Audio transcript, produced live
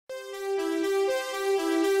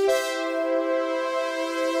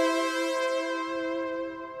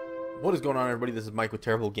What is going on, everybody? This is Mike with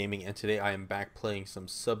Terrible Gaming, and today I am back playing some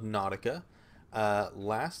Subnautica.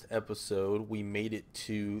 Last episode, we made it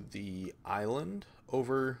to the island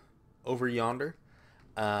over yonder,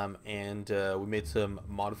 and we made some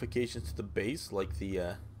modifications to the base, like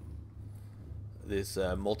this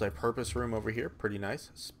multi-purpose room over here. Pretty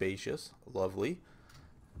nice, spacious, lovely.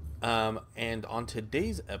 And on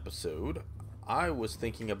today's episode, I was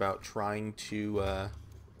thinking about trying to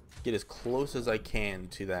get as close as I can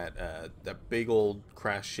to that big old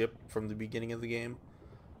crash ship from the beginning of the game.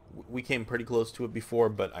 We came pretty close to it before,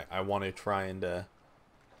 but I want to try and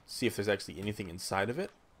see if there's actually anything inside of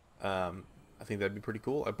it. I think that'd be pretty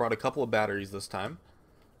cool. I brought a couple of batteries this time.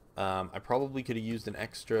 I probably could have used an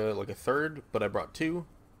extra, like a third, but I brought two.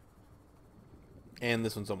 And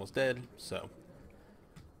this one's almost dead, so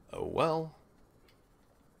oh well.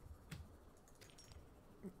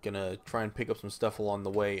 Gonna try and pick up some stuff along the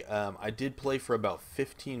way. I did play for about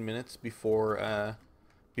 15 minutes before I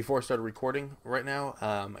started recording right now,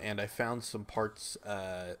 and I found some parts,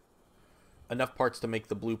 enough parts to make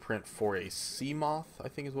the blueprint for a sea moth, I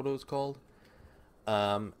think is what it was called,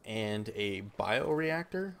 and a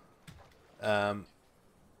bioreactor,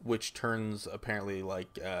 which turns apparently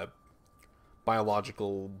like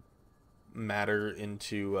biological matter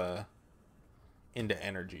into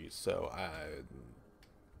energy. So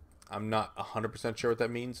I'm not 100% sure what that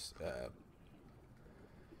means.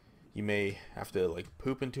 You may have to like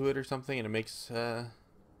poop into it or something, and it makes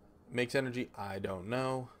energy. I don't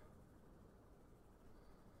know.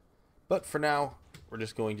 But for now, we're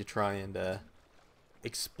just going to try and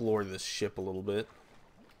explore this ship a little bit.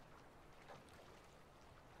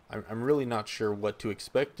 I'm really not sure what to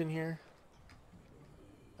expect in here.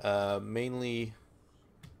 Mainly,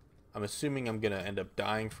 I'm assuming I'm gonna end up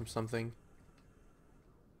dying from something.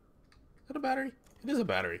 Is that a battery? It is a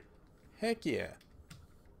battery. Heck yeah.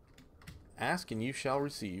 Ask and you shall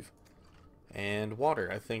receive. And water.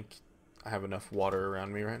 I think I have enough water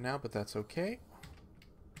around me right now, but that's okay.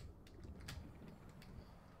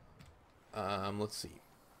 Let's see.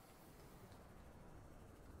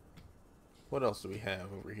 What else do we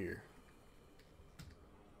have over here?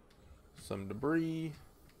 Some debris.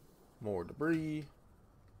 More debris.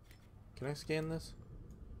 Can I scan this?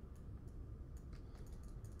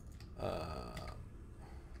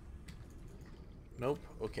 Nope.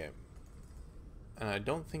 Okay. And I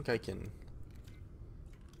don't think I can.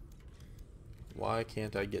 Why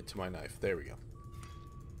can't I get to my knife? There we go.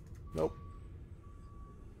 Nope.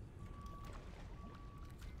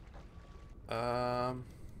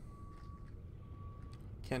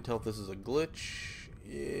 Can't tell if this is a glitch.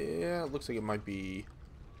 Yeah, it looks like it might be.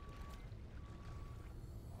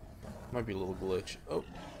 Might be a little glitch. Oh.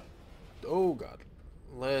 Oh god.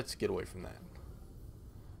 Let's get away from that.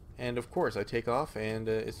 And of course, I take off and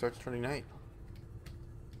it starts turning night,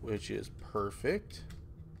 which is perfect.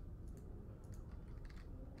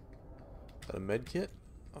 Got a med kit.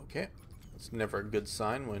 Okay. It's never a good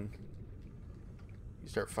sign when you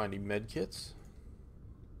start finding med kits.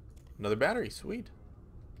 Another battery. Sweet.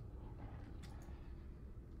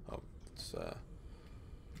 Oh, it's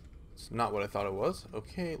not what I thought it was.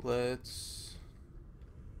 Okay, let's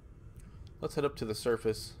head up to the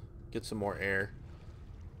surface, get some more air.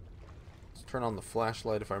 Let's turn on the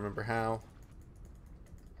flashlight if I remember how.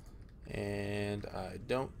 And I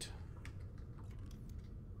don't.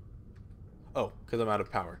 Oh, because I'm out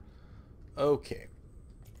of power. Okay.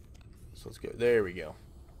 So let's go. There we go.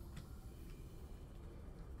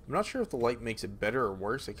 I'm not sure if the light makes it better or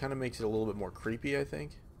worse. It kind of makes it a little bit more creepy, I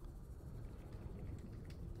think.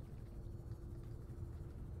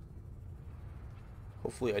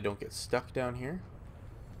 Hopefully I don't get stuck down here.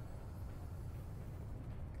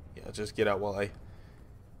 Yeah, I'll just get out while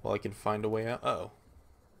I can find a way out. Uh-oh.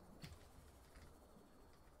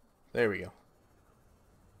 There we go.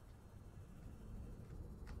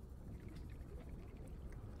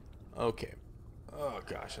 Okay. Oh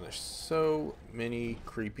gosh, and there's so many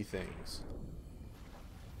creepy things.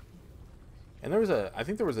 And I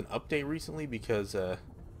think there was an update recently because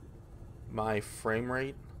my frame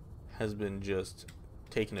rate has been just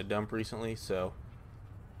taking a dump recently, so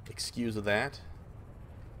excuse that.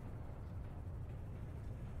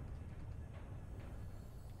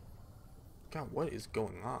 God, what is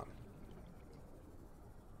going on?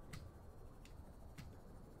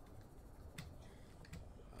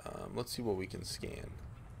 Let's see what we can scan.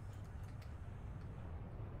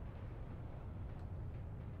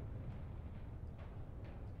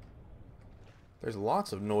 There's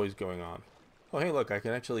lots of noise going on. Oh, hey, look,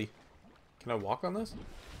 can I walk on this?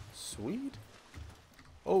 Sweet.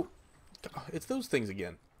 Oh, it's those things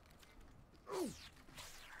again.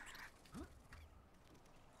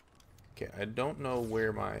 Okay, I don't know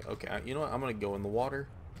where my... Okay, you know what? I'm going to go in the water.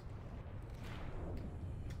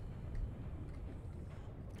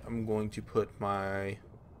 I'm going to put my...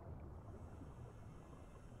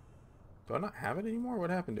 Do I not have it anymore? What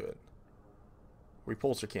happened to it?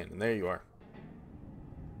 Repulsor cannon. There you are.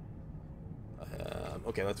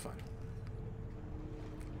 Okay, that's fine.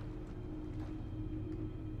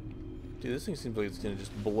 Dude, this thing seems like it's going to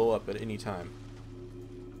just blow up at any time.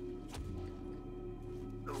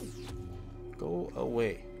 Go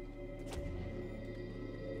away.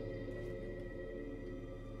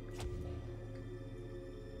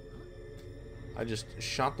 I just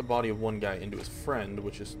shot the body of one guy into his friend,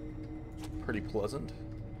 which is pretty pleasant.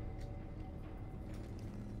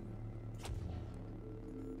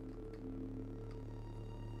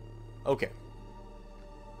 Okay.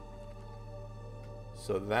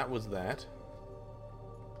 So that was that.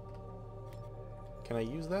 Can I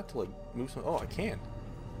use that to, like, move some... Oh, I can.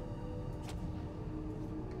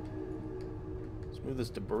 Let's move this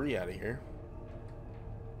debris out of here.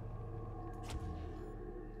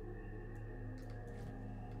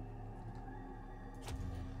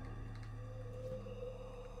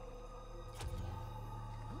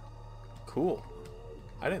 Cool.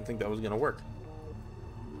 I didn't think that was going to work.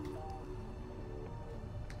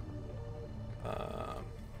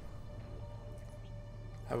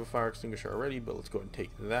 Have a fire extinguisher already, but let's go ahead and take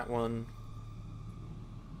that one.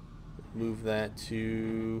 Move that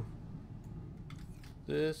to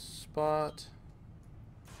this spot.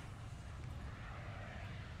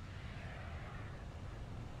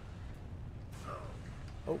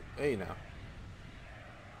 Oh, hey now.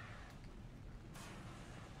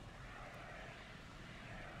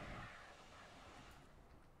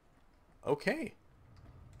 Okay.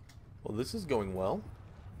 Well, this is going well.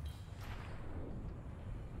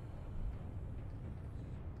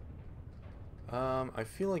 I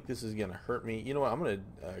feel like this is gonna hurt me. You know what? I'm gonna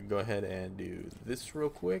go ahead and do this real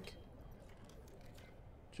quick,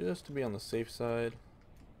 just to be on the safe side.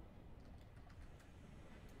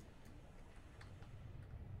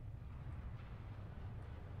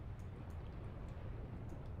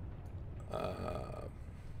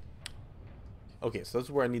 Okay, so that's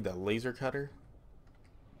where I need that laser cutter,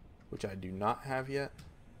 which I do not have yet.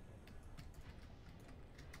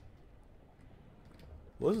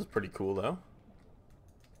 Well, this is pretty cool, though.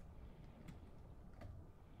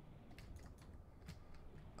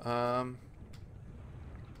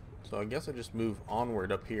 So I guess I just move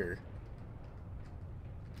onward up here.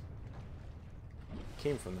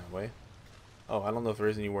 Came from that way. Oh, I don't know if there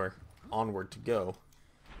is anywhere onward to go.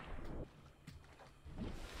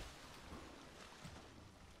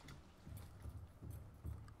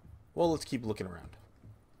 Well, let's keep looking around.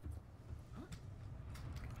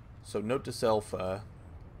 So note to self,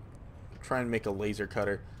 try and make a laser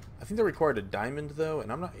cutter. I think they required a diamond, though,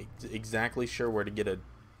 and I'm not exactly sure where to get a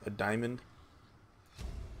diamond.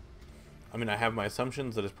 I mean, I have my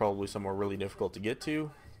assumptions that it's probably somewhere really difficult to get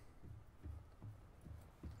to.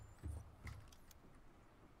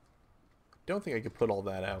 Don't think I could put all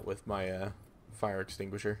that out with my fire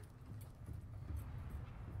extinguisher.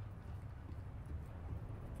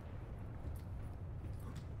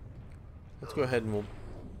 Let's go ahead and we'll...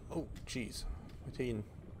 Oh, jeez. I'm taking...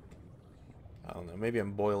 I don't know. Maybe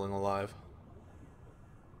I'm boiling alive.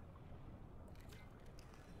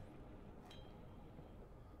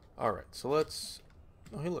 Alright, so let's...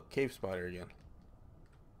 Oh, hey, look. Cave spider again.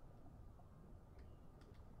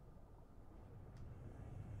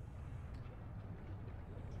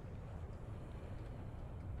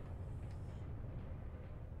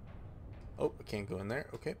 Oh, I can't go in there.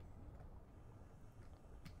 Okay.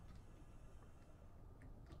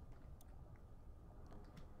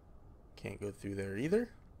 Can't go through there either.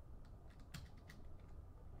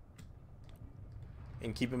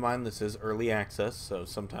 And keep in mind, this is early access, so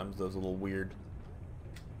sometimes those little weird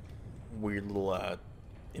little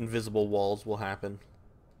invisible walls will happen.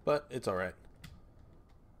 But it's alright.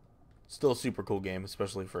 Still a super cool game,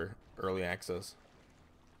 especially for early access.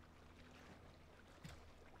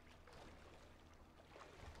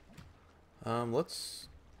 Let's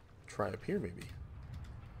try up here, maybe.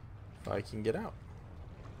 If I can get out.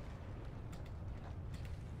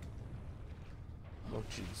 Oh,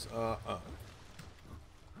 jeez.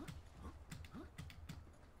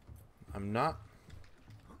 I'm not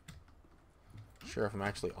sure if I'm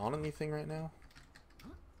actually on anything right now.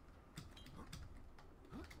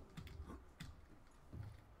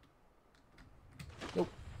 Nope.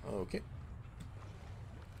 Okay.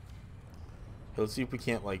 Let's see if we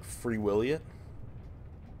can't, like, free willy it.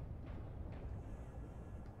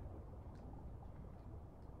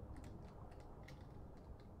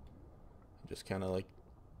 Just kind of like...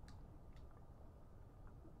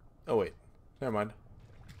 Oh, wait. Never mind.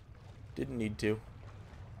 Didn't need to.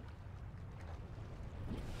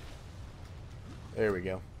 There we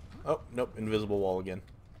go. Oh, nope. Invisible wall again.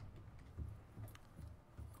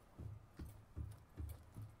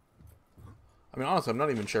 I mean, honestly, I'm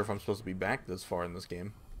not even sure if I'm supposed to be back this far in this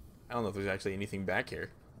game. I don't know if there's actually anything back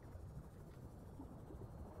here.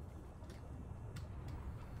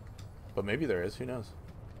 But maybe there is. Who knows?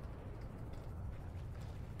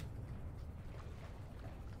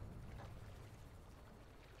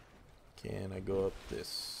 Can I go up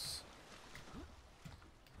this?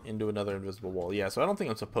 Into another invisible wall. Yeah, so I don't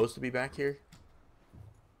think I'm supposed to be back here.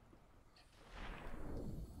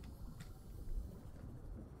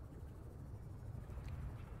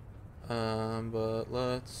 But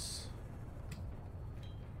let's...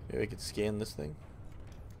 Maybe I could scan this thing.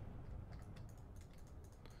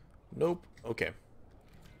 Nope. Okay.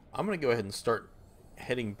 I'm going to go ahead and start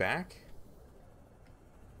heading back.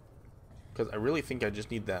 Because I really think I just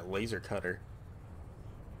need that laser cutter.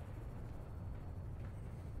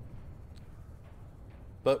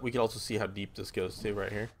 But we can also see how deep this goes to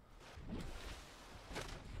right here.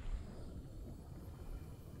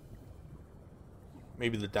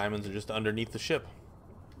 Maybe the diamonds are just underneath the ship.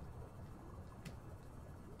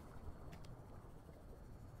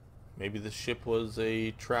 Maybe the ship was a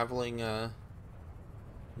traveling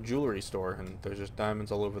jewelry store and there's just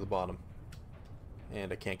diamonds all over the bottom.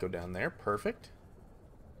 And I can't go down there. Perfect.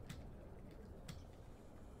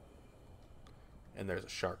 And there's a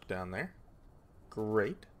shark down there.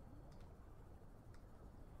 Great.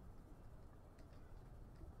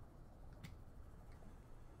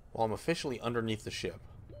 Well, I'm officially underneath the ship.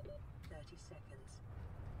 30 seconds.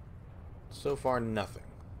 So far, nothing.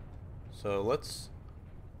 So let's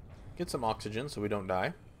get some oxygen so we don't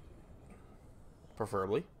die.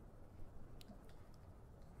 Preferably.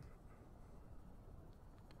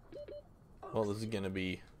 Well, this is going to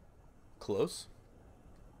be close.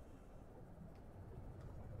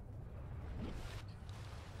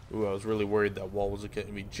 Ooh, I was really worried that wall was going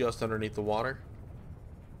to be just underneath the water.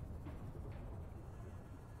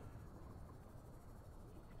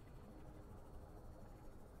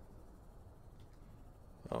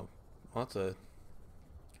 Oh, well, that's a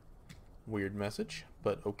weird message,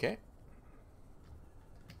 but okay.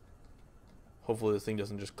 Hopefully this thing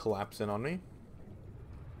doesn't just collapse in on me.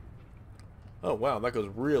 Oh, wow, that goes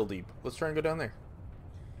real deep. Let's try and go down there.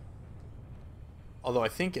 Although I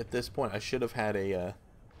think at this point I should have had a...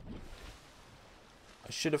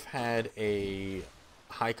 I should have had a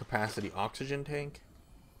high-capacity oxygen tank.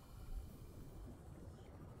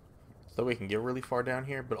 So that we can get really far down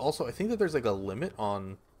here. But also, I think that there's like a limit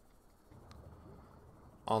on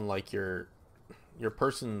like your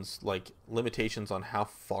person's like limitations on how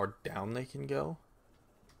far down they can go.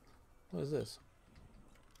 What is this?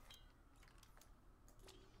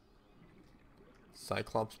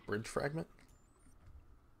 Cyclops bridge fragment?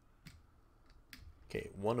 Okay,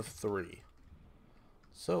 1 of 3.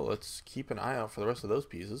 So let's keep an eye out for the rest of those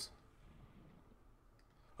pieces.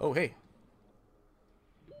 Oh, hey.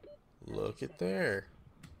 Look at there.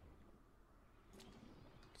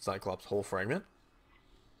 Cyclops hull fragment.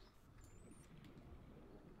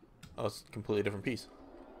 Oh, it's a completely different piece.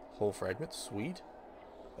 Hull fragment, sweet.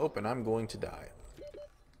 Oh, and I'm going to die.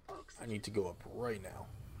 I need to go up right now.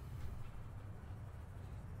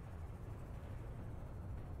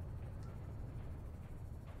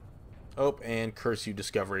 Oh, and curse you,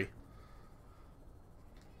 Discovery.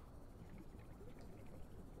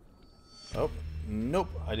 Oh, nope,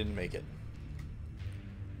 I didn't make it.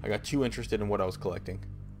 I got too interested in what I was collecting.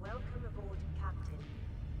 Welcome aboard, Captain.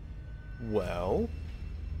 Well,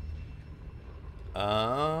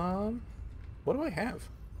 what do I have?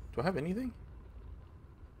 Do I have anything?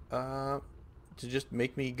 To just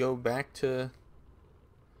make me go back to...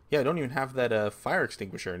 Yeah, I don't even have that fire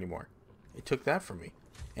extinguisher anymore. It took that from me.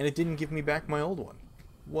 And it didn't give me back my old one.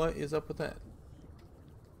 What is up with that?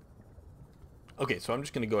 Okay, so I'm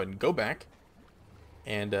just going to go ahead and go back.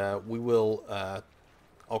 And we will...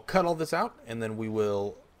 I'll cut all this out, and then we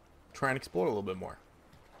will try and explore a little bit more.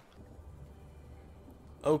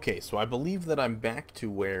 Okay, so I believe that I'm back to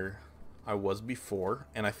where I was before.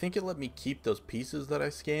 And I think it let me keep those pieces that I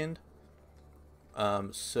scanned.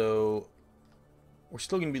 So we're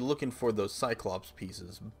still going to be looking for those Cyclops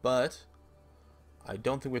pieces, but... I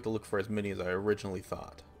don't think we have to look for as many as I originally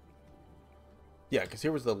thought. Yeah, because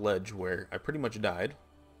here was the ledge where I pretty much died.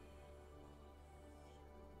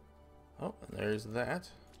 Oh, and there's that.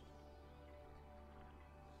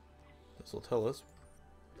 This will tell us.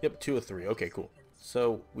 Yep, 2 of 3. Okay, cool.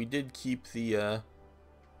 So we did keep the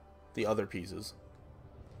the other pieces.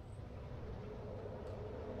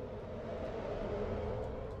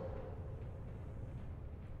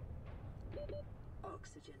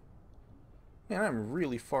 Oxygen. Man, I'm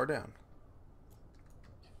really far down.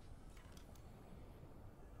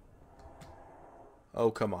 Oh,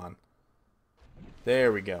 come on.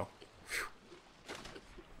 There we go. Whew.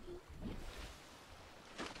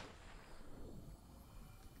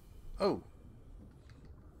 Oh.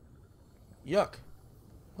 Yuck.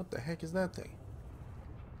 What the heck is that thing?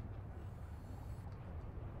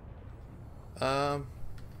 I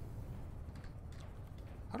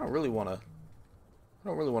don't really want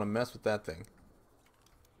to mess with that thing.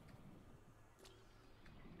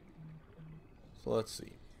 So let's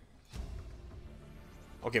see.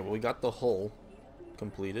 Okay, well, we got the hull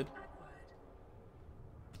completed,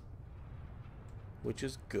 which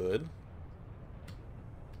is good.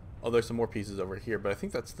 Oh, there's some more pieces over here, but I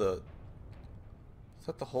think that's the... Is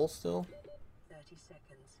that the hull still? 30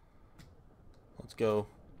 seconds. Let's go.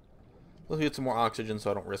 Let's get some more oxygen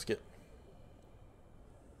so I don't risk it.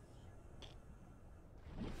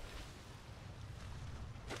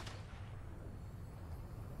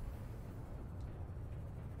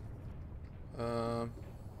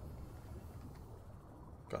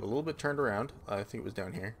 Got a little bit turned around. I think it was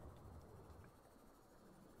down here.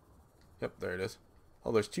 Yep, there it is.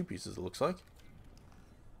 Oh, there's two pieces, it looks like.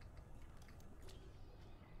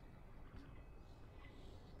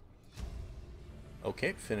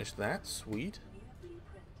 Okay, finished that. Sweet.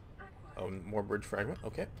 Oh, more bridge fragment.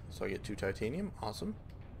 Okay, so I get 2 titanium. Awesome.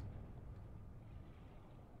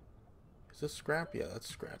 Is this scrap? Yeah, that's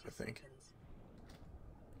scrap, I think.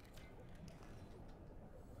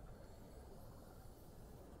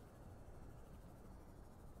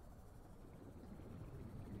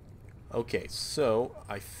 Okay, so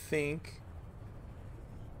I think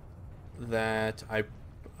that I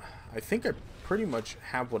pretty much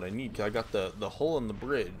have what I need, because I got the hole in the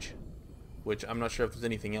bridge, which I'm not sure if there's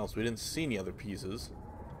anything else. We didn't see any other pieces.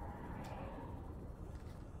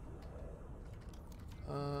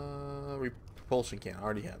 Propulsion can. I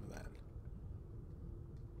already have that.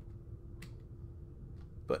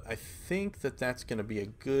 But I think that that's going to be a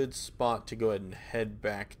good spot to go ahead and head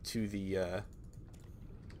back to the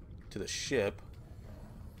ship.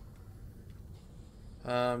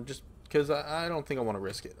 Just because I don't think I want to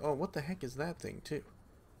risk it. Oh, what the heck is that thing, too?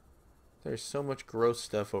 There's so much gross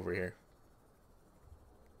stuff over here.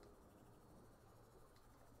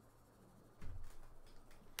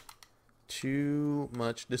 Too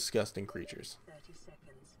much disgusting creatures. 30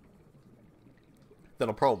 seconds.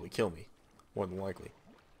 That'll probably kill me, more than likely.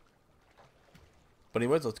 But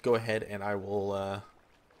anyways, let's go ahead and I will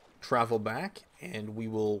travel back, and we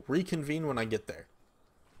will reconvene when I get there.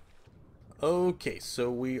 Okay, so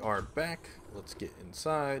we are back. Let's get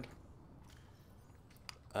inside.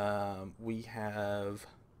 We have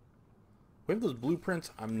those blueprints.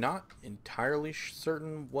 I'm not entirely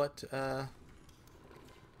certain what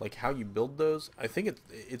like how you build those. I think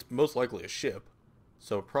it's most likely a ship,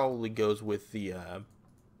 so it probably goes with the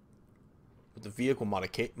vehicle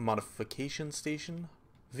modification station.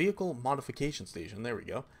 Vehicle modification station. There we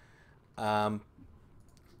go. But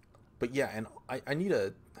yeah, and I need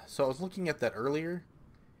a... So I was looking at that earlier,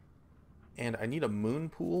 and I need a moon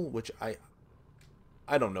pool, which I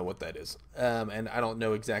don't know what that is. And I don't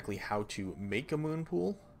know exactly how to make a moon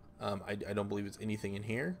pool. I don't believe it's anything in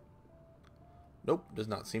here. Nope, does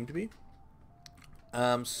not seem to be.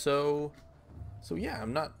 So yeah,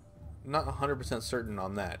 I'm not 100% certain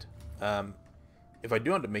on that. If I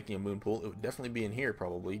do end up making a moon pool, it would definitely be in here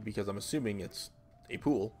probably, because I'm assuming it's a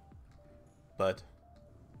pool. But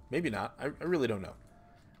maybe not. I really don't know.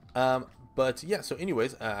 But yeah, so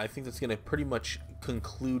anyways, I think that's going to pretty much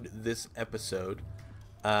conclude this episode.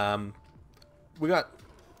 We got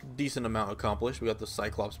a decent amount accomplished. We got the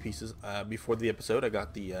Cyclops pieces. Before the episode, I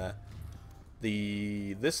got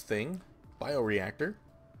this thing, bioreactor,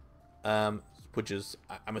 which is,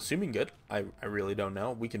 I'm assuming, good. I really don't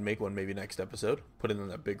know. We can make one maybe next episode. Put it in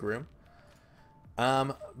that big room.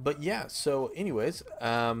 But yeah, so anyways,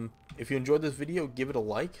 if you enjoyed this video, give it a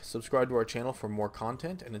like, subscribe to our channel for more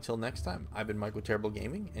content, and until next time, I've been Mike with Terrible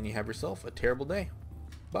Gaming, and you have yourself a terrible day.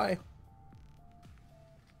 Bye.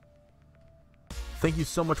 Thank you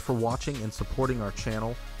so much for watching and supporting our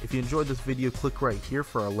channel. If you enjoyed this video, click right here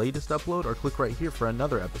for our latest upload, or click right here for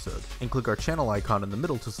another episode, and click our channel icon in the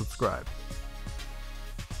middle to subscribe.